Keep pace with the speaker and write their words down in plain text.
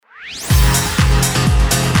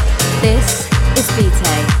This is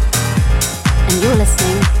Vite, and you're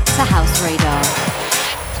listening to House Radar.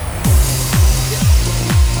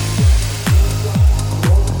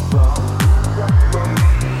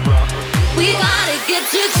 We gotta get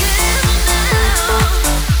together now.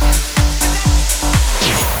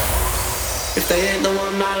 If they ain't the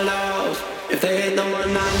one I love, if they ain't the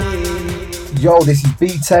one I need. Yo, this is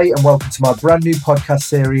Vite and welcome to my brand new podcast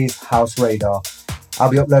series, House Radar. I'll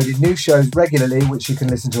be uploading new shows regularly, which you can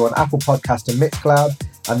listen to on Apple Podcast and Mixcloud,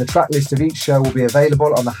 and the track list of each show will be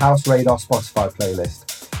available on the House Radar Spotify playlist.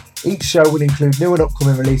 Each show will include new and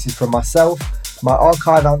upcoming releases from myself, my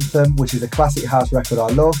archive anthem, which is a classic house record I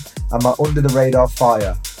love, and my Under the Radar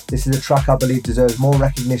Fire. This is a track I believe deserves more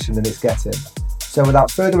recognition than it's getting. So without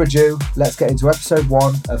further ado, let's get into episode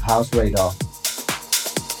 1 of House Radar.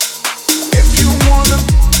 If you wanna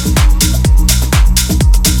be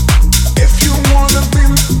If you wanna be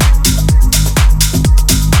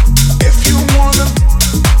If you wanna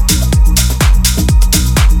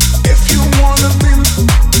If you wanna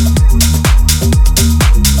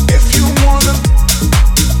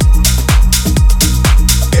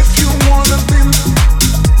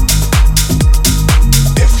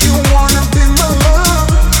If you wanna be my love,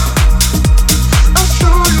 I'll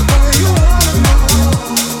show you where you wanna know.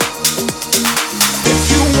 If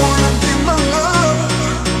you wanna be my love,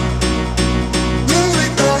 really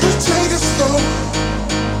gotta take it slow.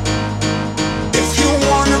 If you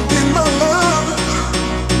wanna be my love,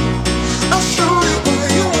 I'll show you where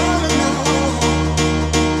you wanna know.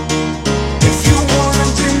 If you wanna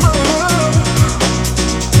be my love,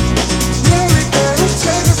 really gotta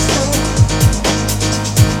take it slow.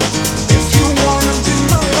 If you wanna be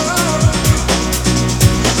my love,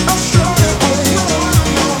 I'll show you where you wanna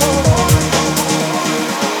know.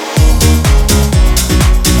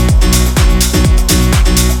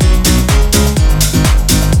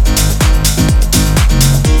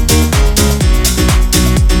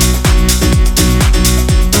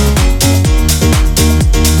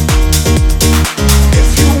 If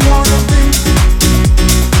you wanna be,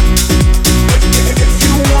 if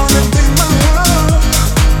you wanna be my love,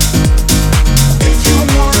 if you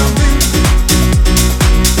wanna be,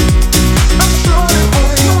 I'll show you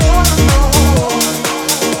where you wanna know.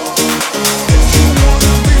 If you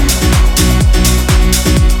wanna be,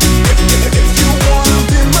 if you wanna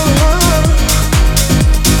be my love,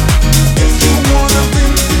 if you wanna be,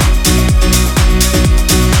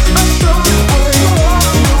 I'll show you where you wanna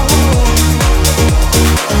know.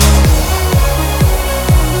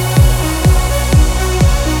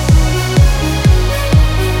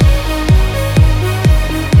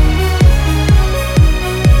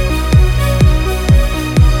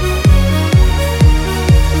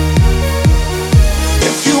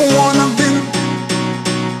 If you wanna be,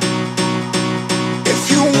 if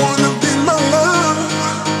you wanna be my love,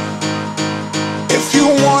 if you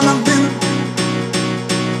wanna be,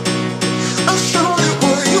 I'll show you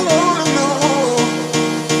where you wanna know.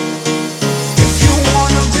 If you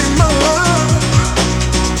wanna be my love,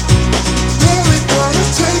 really gotta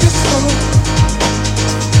take it slow.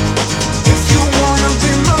 If you wanna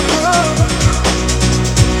be my love,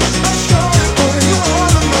 I'll show you where you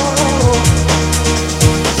wanna know.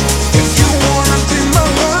 If you wanna be my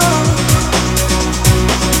love,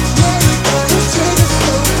 really gotta take it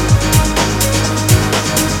slow.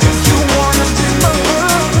 If you wanna be my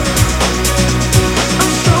love,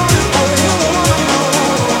 I'll show you where you wanna know.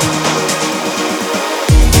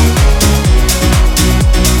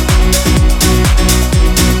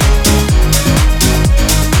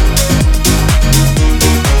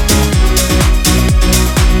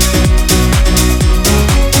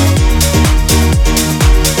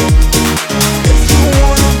 If you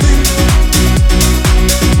wanna be,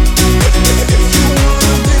 if you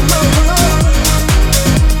wanna be my love,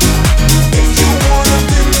 if you wanna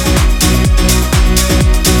be,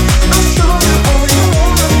 I'll show you where you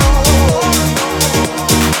wanna know.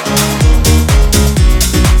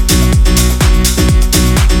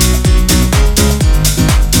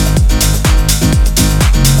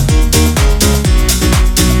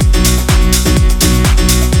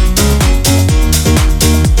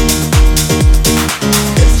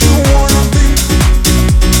 If you wanna be,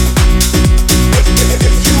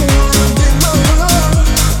 if you wanna be my love,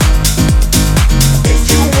 if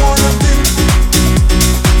you wanna be,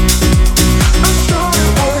 I'll show you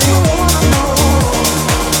where you wanna know.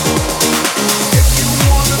 If you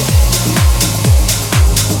wanna,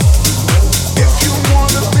 if you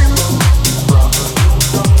wanna be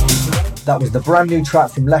That was the brand new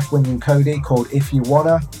track from Left Wing and Cody called If You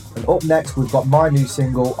Wanna. And up next we've got my new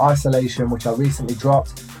single, Isolation, which I recently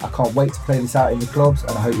dropped. I can't wait to play this out in the clubs,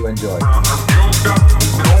 and I hope you enjoy.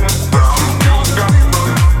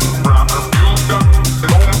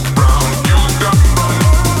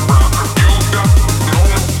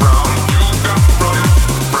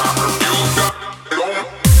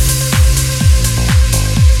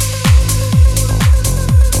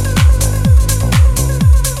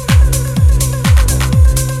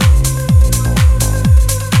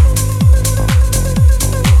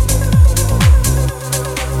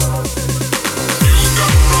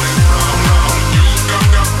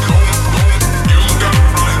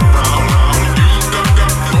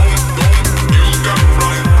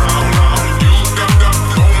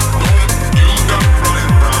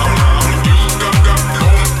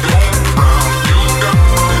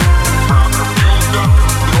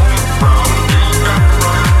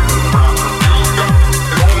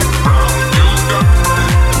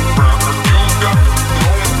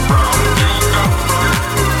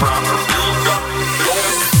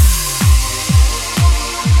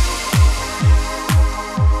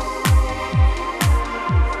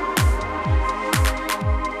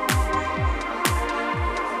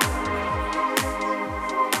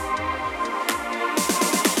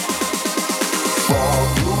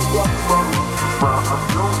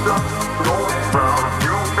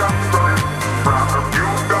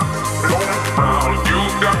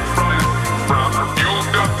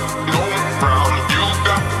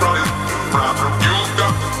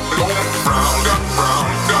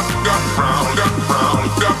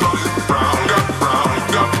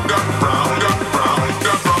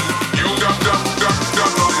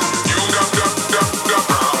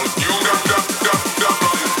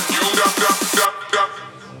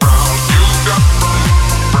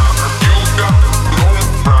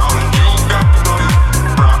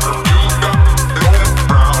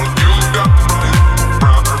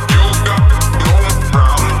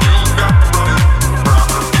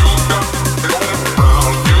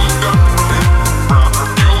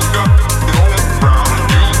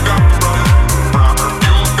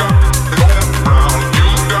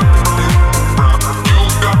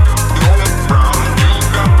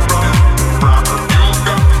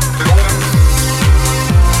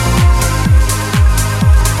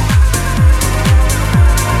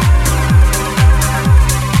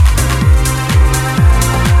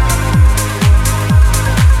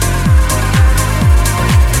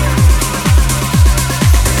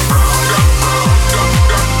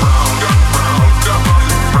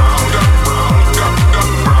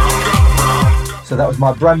 So that was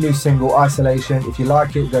my brand new single, Isolation. If you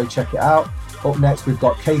like it, go check it out. Up next, we've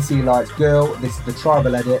got KC Light's Girl. This is the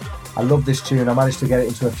tribal edit. I love this tune. I managed to get it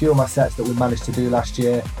into a few of my sets that we managed to do last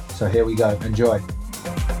year. So here we go. Enjoy.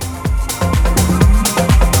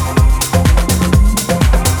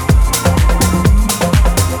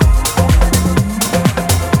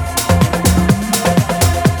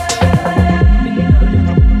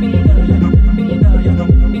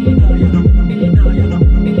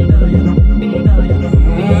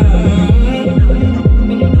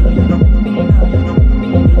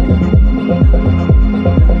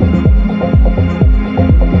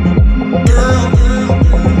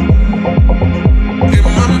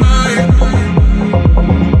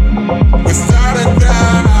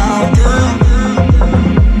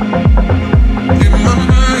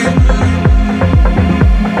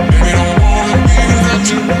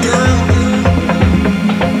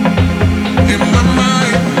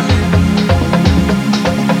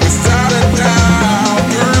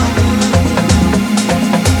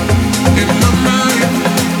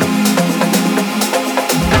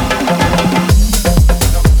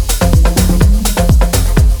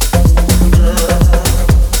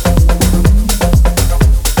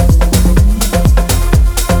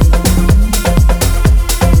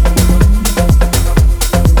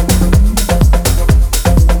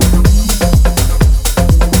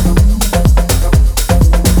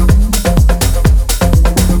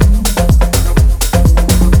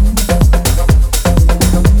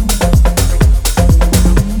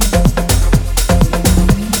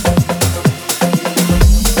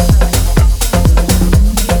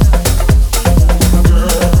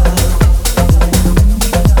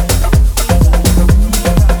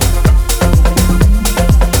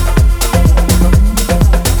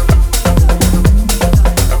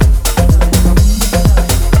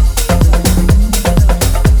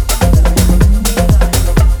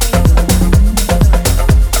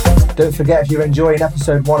 Don't forget, if you're enjoying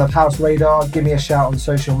episode 1 of House Radar, give me a shout on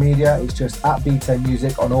social media. It's just at B10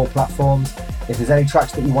 Music on all platforms. If there's any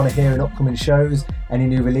tracks that you want to hear in upcoming shows, any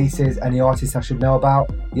new releases, any artists I should know about,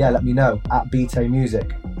 yeah, let me know at B10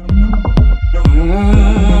 Music.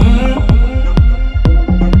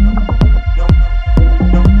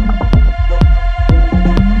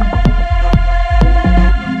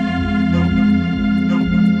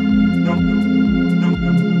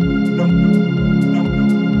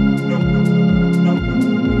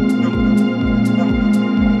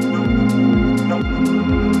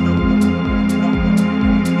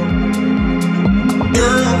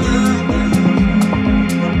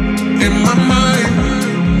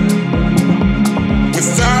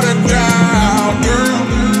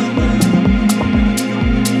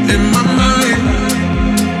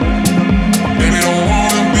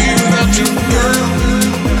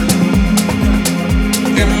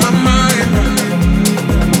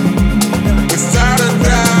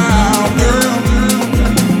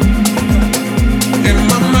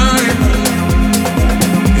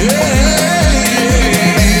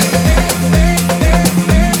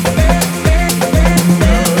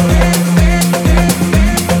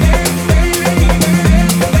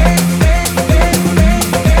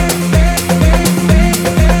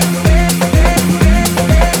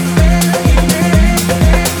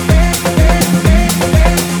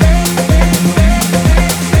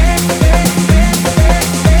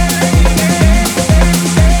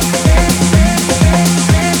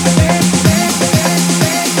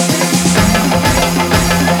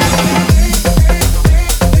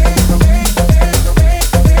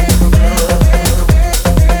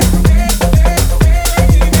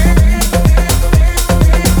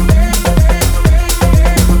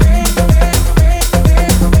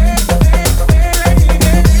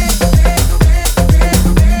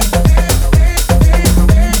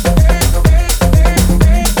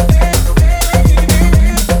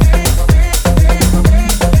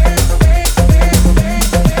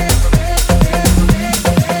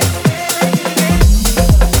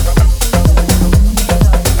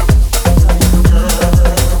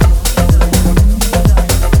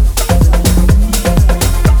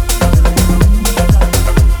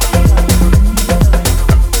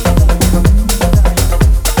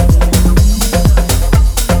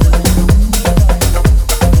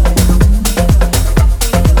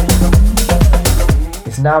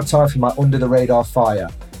 now time for my Under the Radar Fire.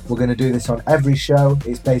 We're going to do this on every show.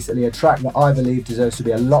 It's basically a track that I believe deserves to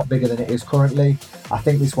be a lot bigger than it is currently. I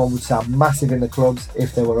think this one would sound massive in the clubs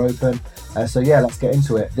if they were open. So yeah, let's get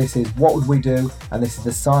into it. This is What Would We Do? And this is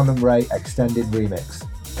the Simon Ray Extended Remix.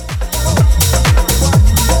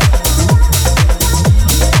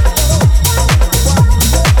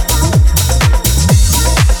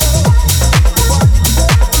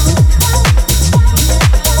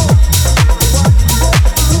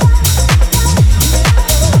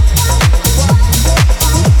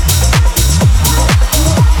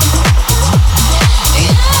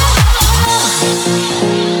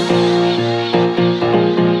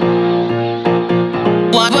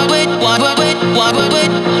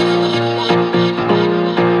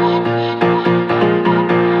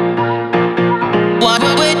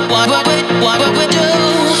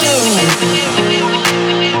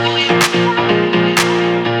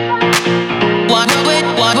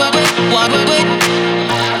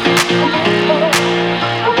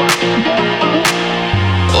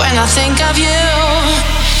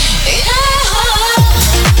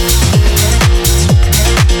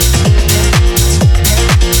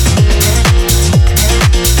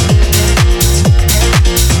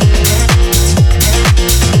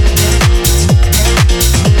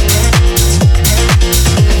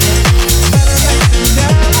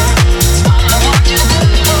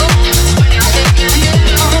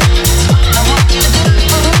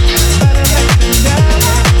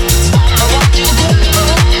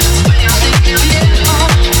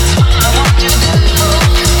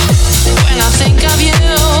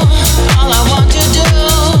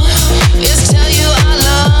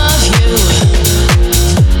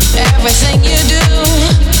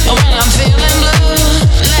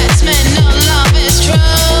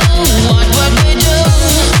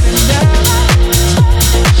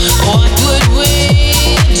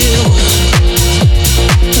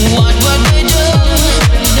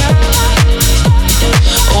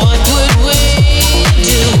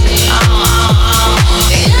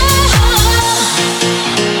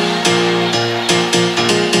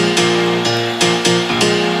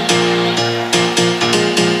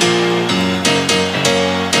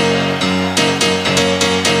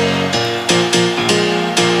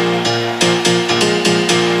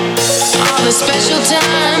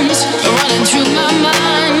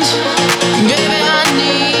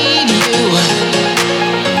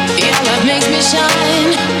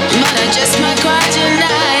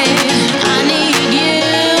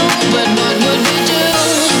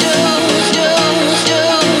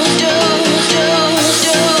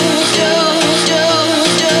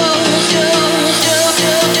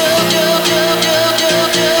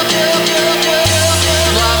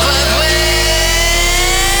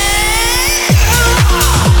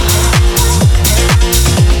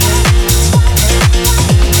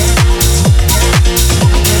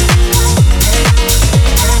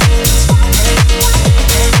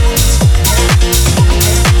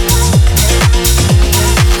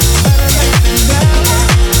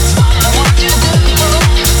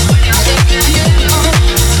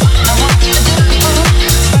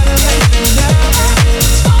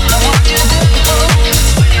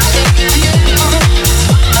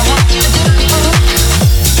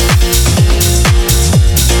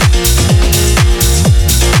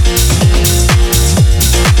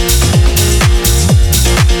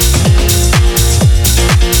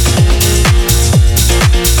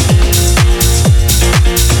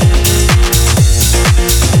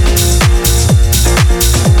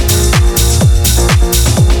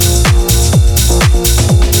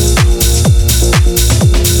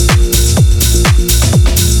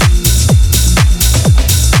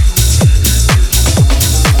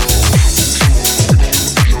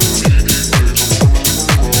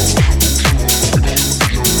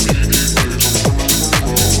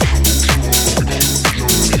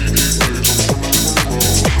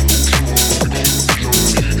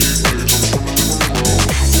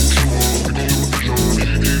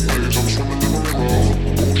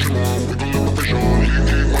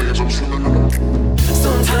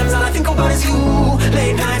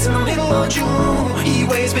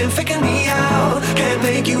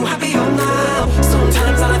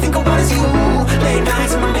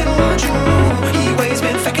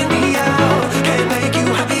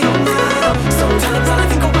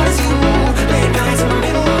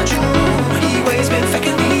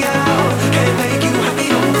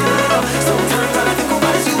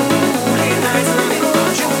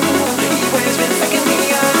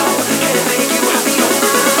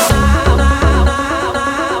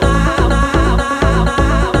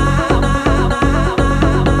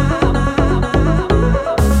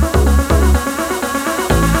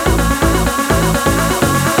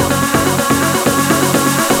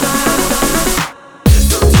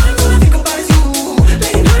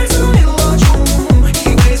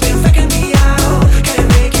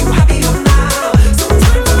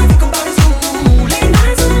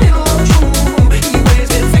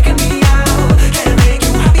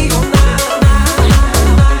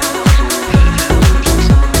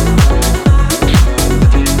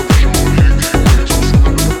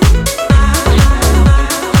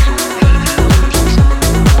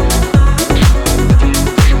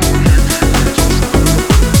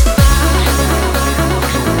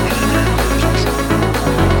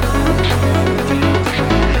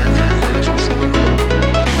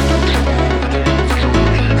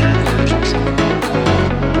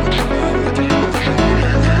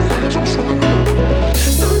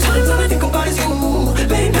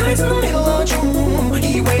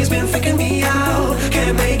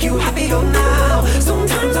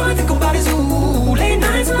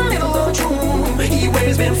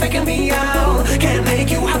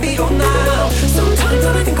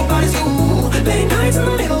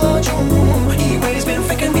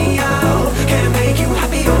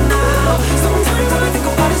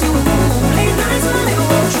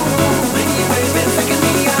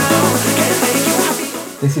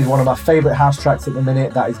 This is one of my favourite house tracks at the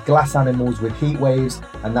minute. That is Glass Animals with Heat Waves,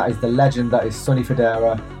 and that is the legend that is Sonny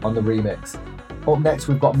Fodera on the remix. Up next,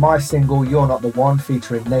 we've got my single, You're Not The One,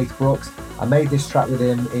 featuring Nate Brooks. I made this track with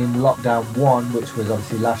him in Lockdown 1, which was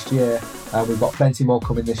obviously last year. We've got plenty more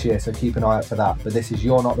coming this year, so keep an eye out for that. But this is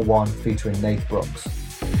You're Not The One, featuring Nate Brooks.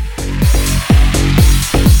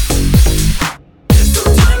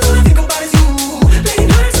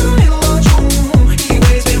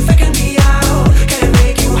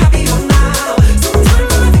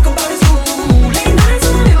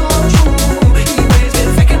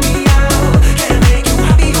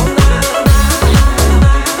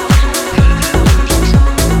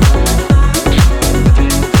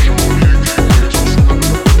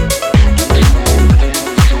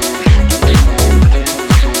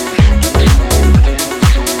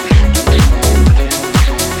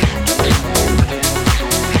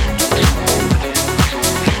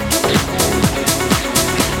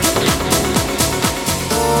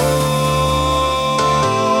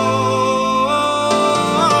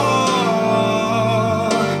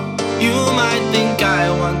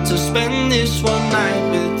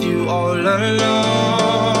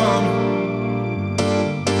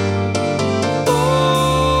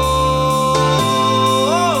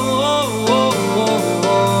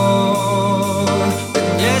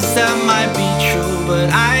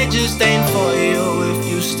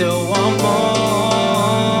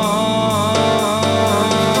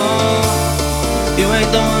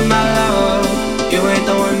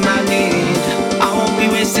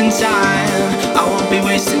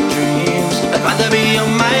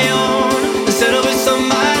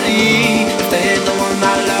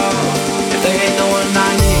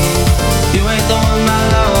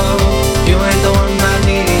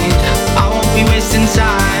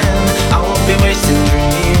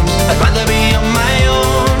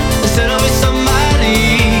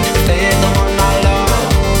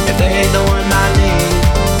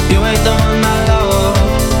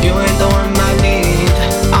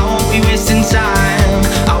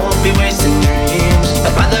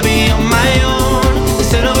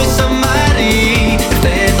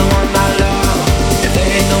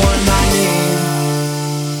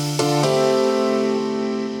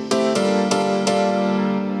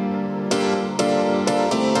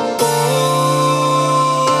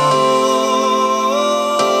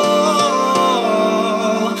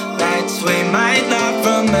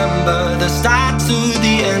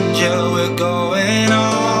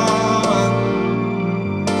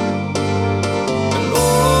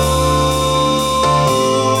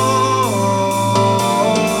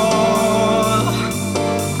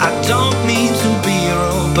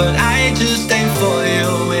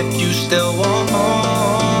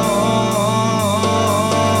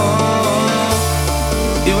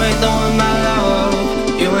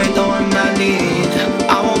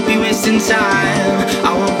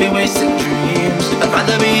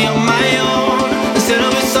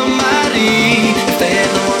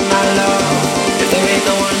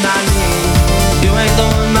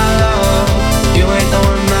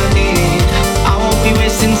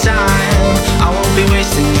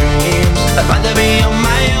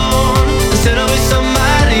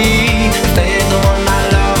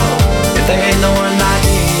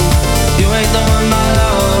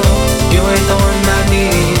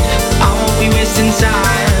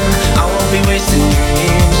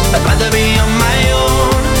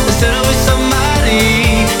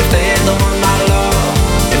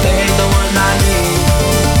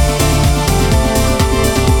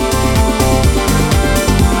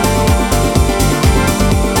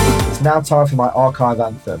 Now time for my archive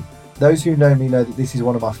anthem. Those who know me know that this is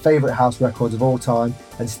one of my favourite house records of all time,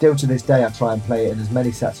 and still to this day I try and play it in as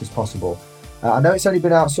many sets as possible. I know it's only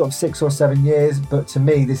been out sort of 6 or 7 years, but to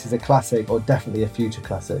me this is a classic, or definitely a future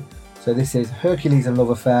classic. So this is Hercules and Love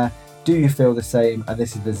Affair, Do You Feel the Same, and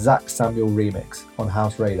this is the Zach Samuel remix on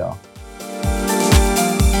House Radar.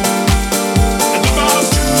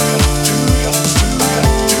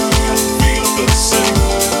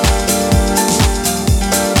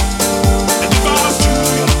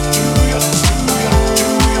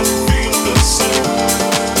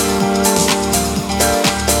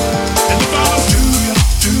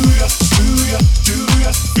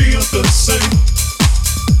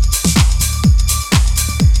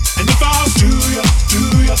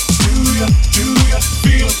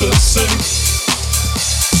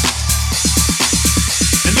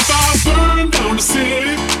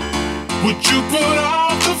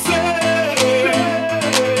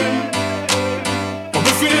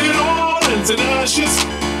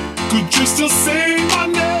 Could you still say my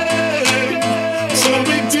name? Tell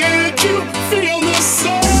me, did you feel the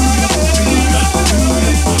same?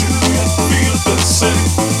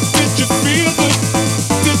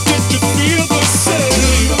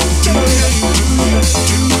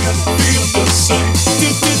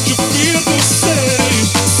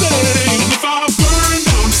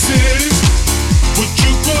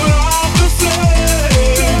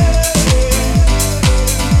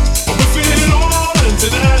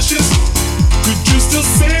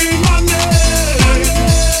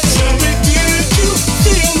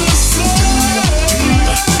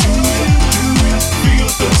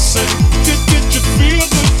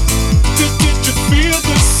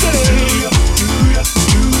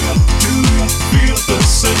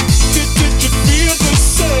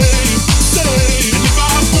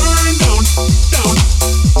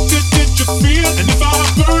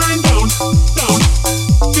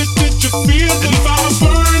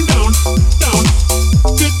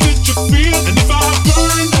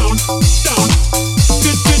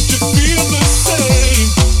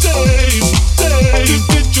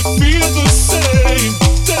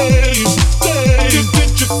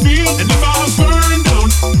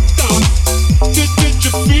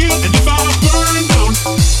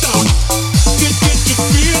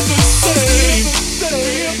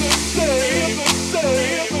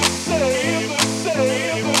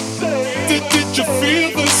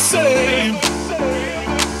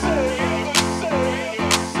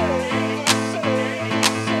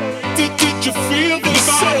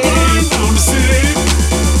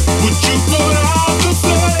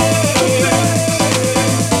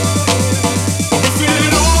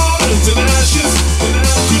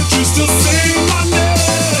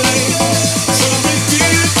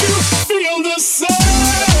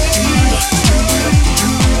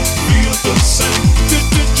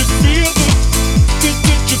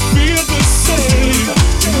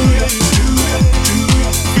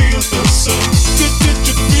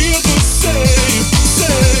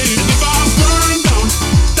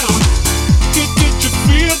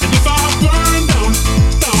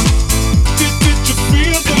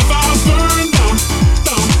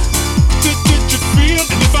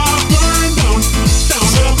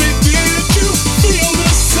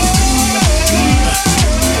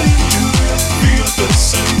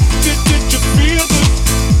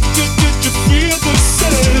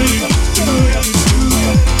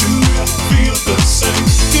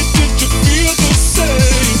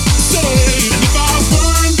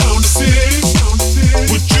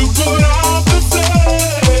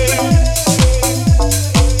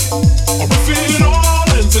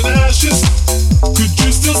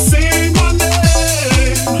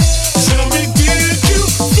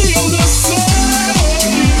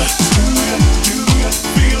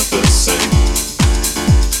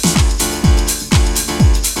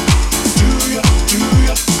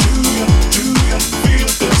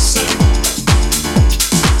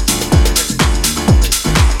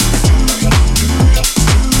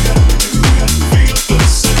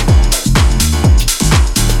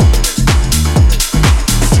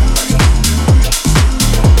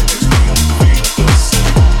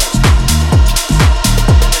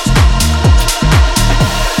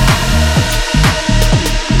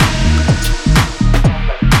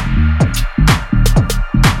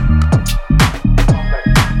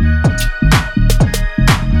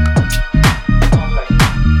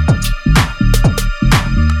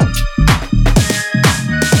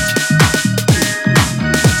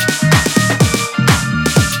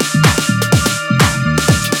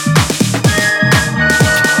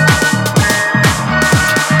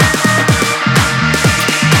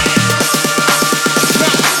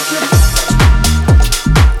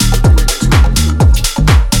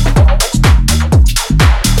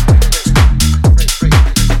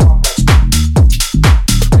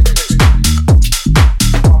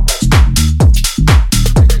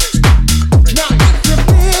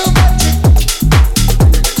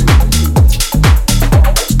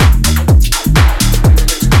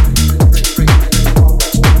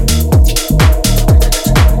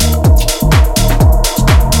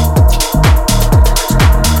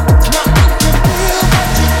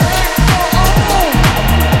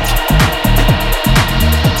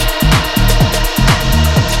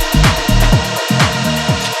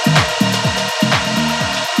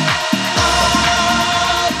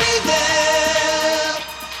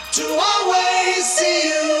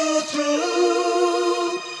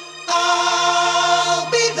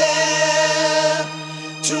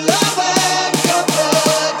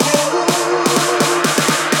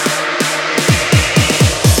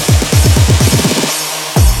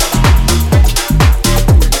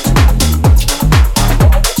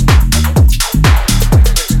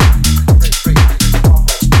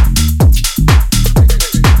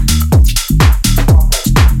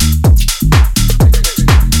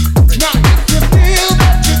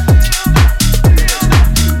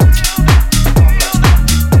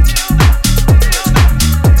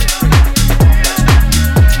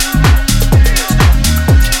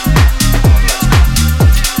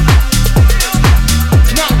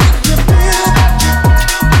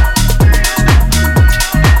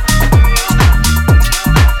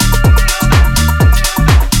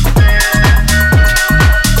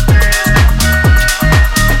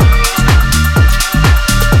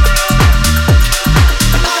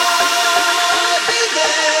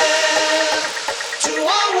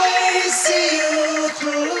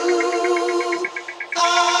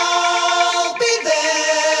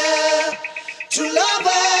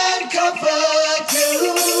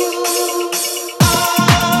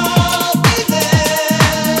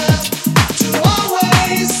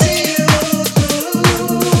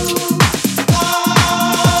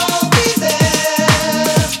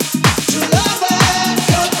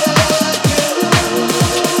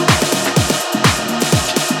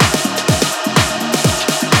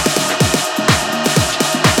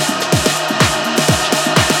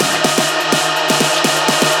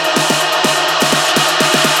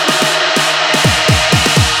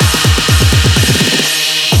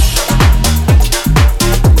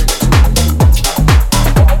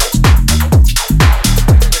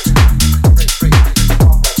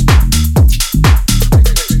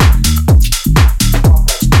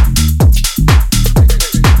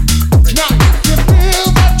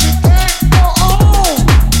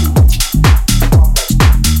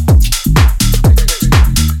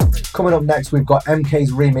 Up next, we've got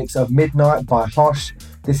MK's remix of Midnight by Hosh.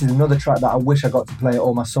 This is another track that I wish I got to play at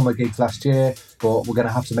all my summer gigs last year, but we're going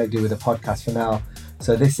to have to make do with a podcast for now.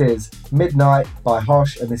 So this is Midnight by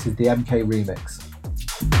Hosh, and this is the MK remix.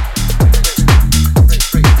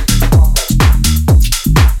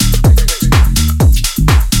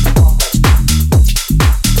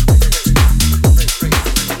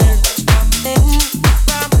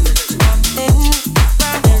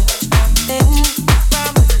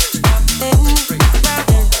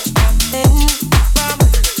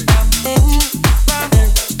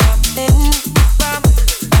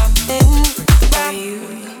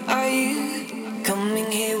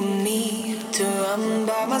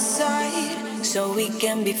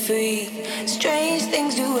 Free. Strange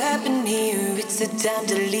things do happen here. It's the time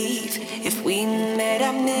to leave. If we met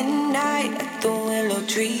at midnight at the willow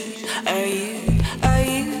tree, are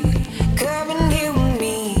you coming here with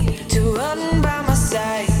me to run by my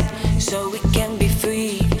side so we can be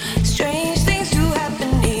free? Strange things do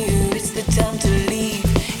happen here. It's the time to leave.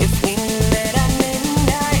 If we met at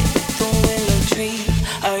midnight at the willow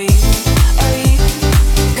tree, are you?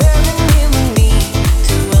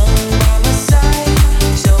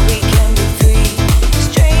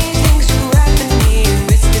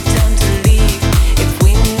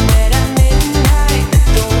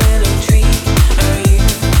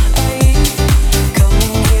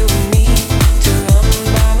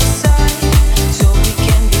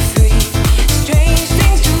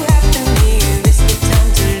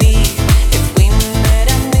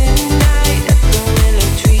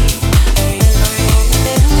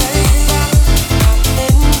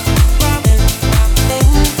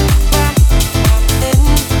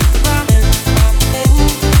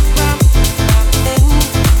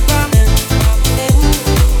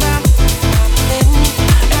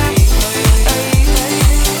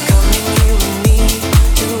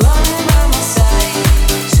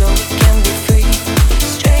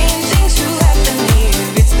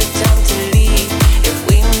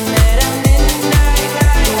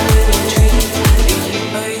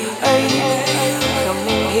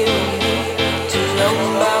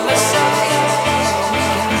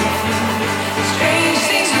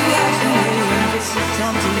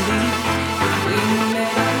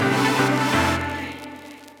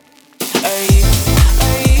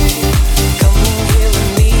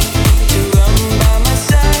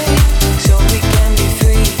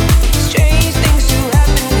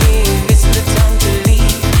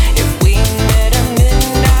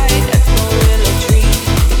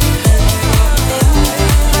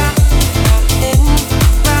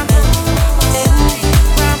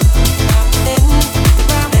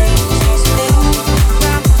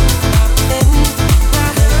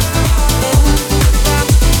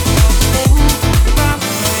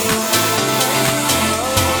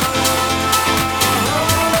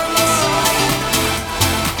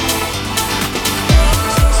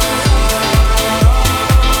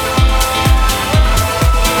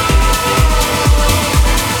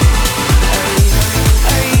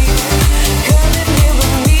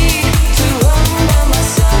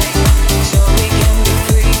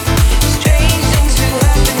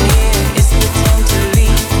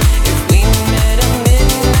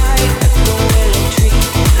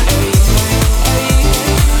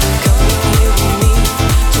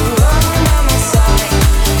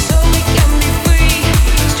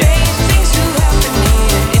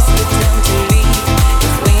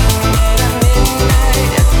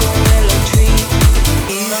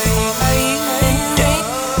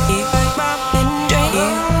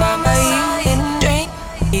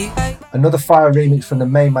 Another fire remix from the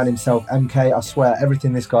main man himself, MK. I swear,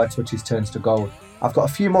 everything this guy touches turns to gold. I've got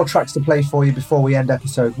a few more tracks to play for you before we end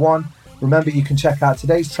episode 1. Remember, you can check out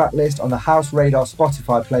today's track list on the House Radar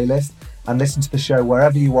Spotify playlist and listen to the show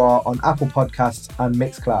wherever you are on Apple Podcasts and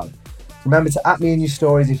Mixcloud. Remember to @me in your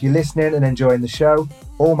stories if you're listening and enjoying the show.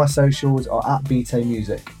 All my socials are @BT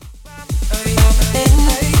Music.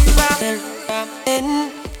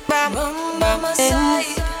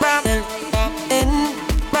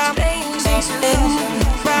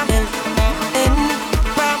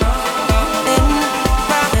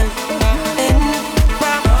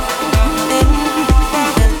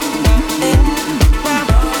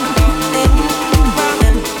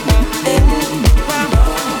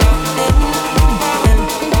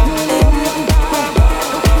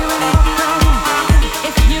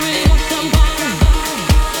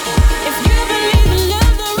 If you believe in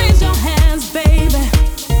love, then raise your hands, baby.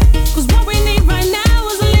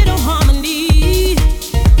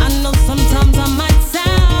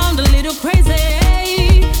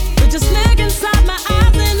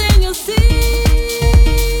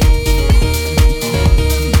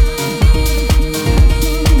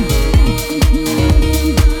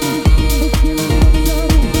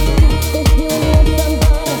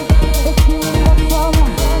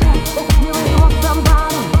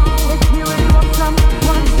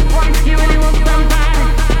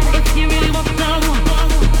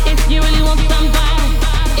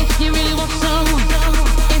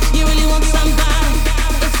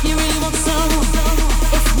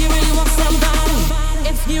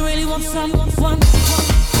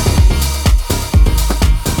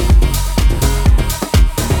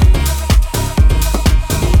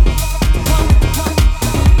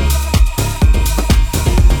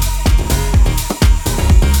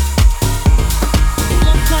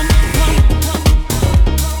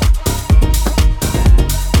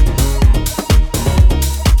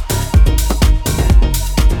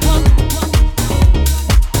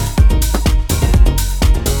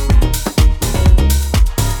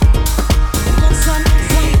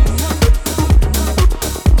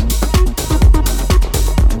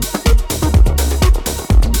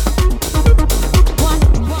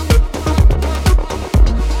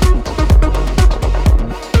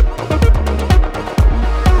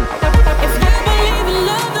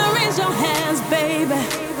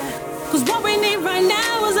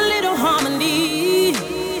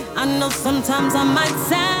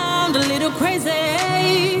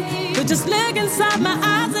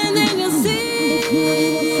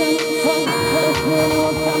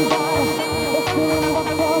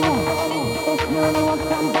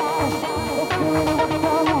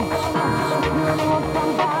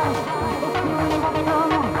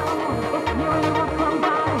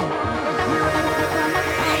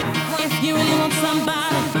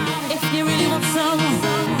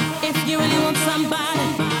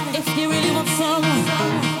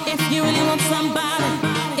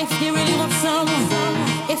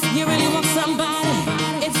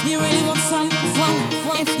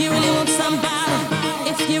 If you really want somebody,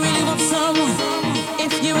 if you really want someone,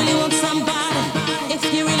 if you really want somebody,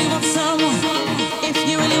 if you really want someone, if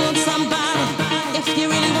you really want somebody, if you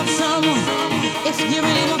really want someone, if you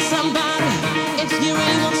really want somebody, if you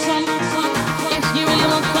really want someone, if you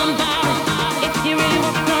really want somebody, if you really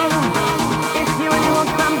want someone, if you really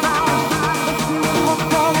want somebody, if you really want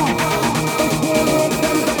someone, if you really want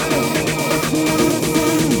somebody,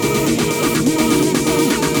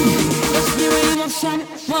 if you really want someone.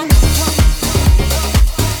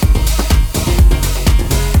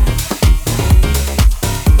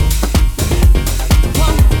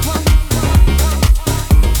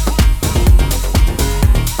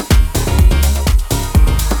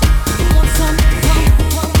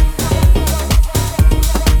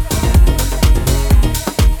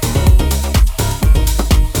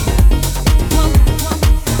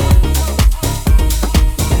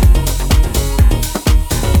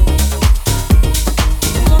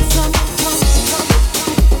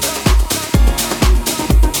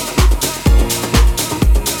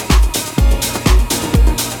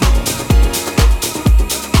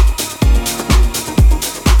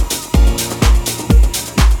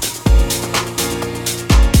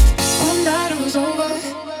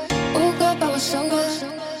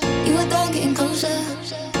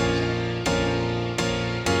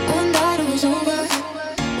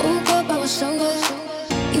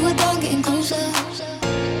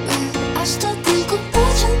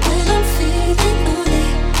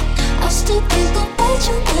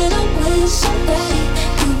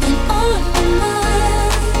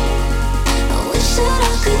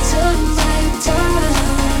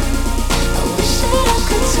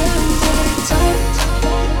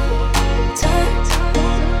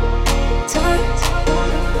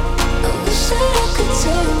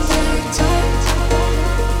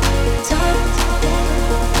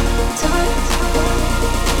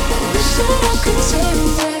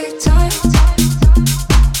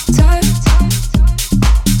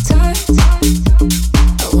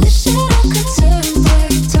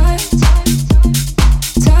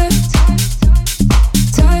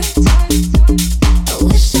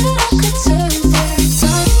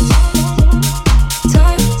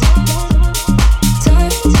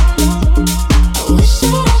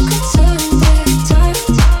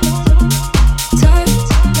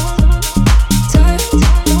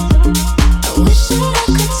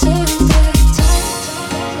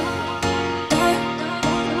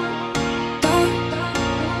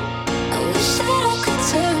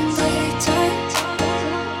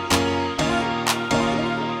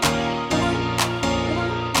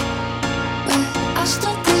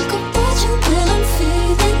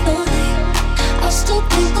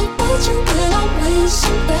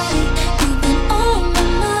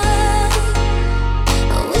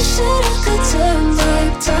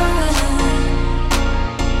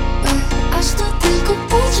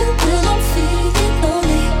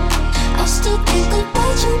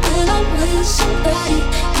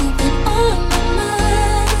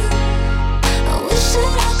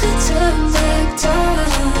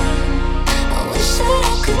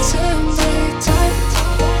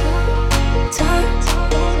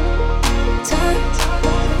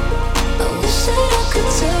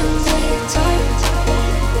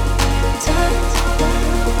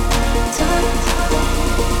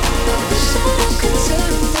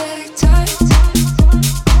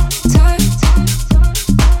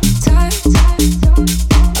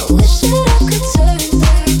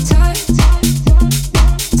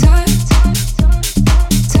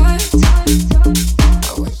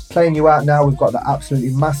 Playing you out now, we've got the absolutely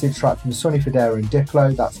massive track from Sonny Fodera and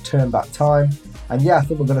Diplo, that's Turn Back Time. And yeah, I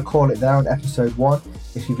think we're going to call it there on episode 1.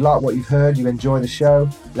 If you've liked what you've heard, you enjoy the show,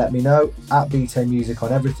 let me know at BT Music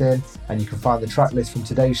on everything, and you can find the track list from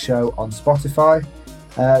today's show on Spotify.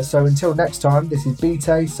 So until next time, this is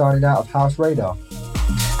BT signing out of House Radar.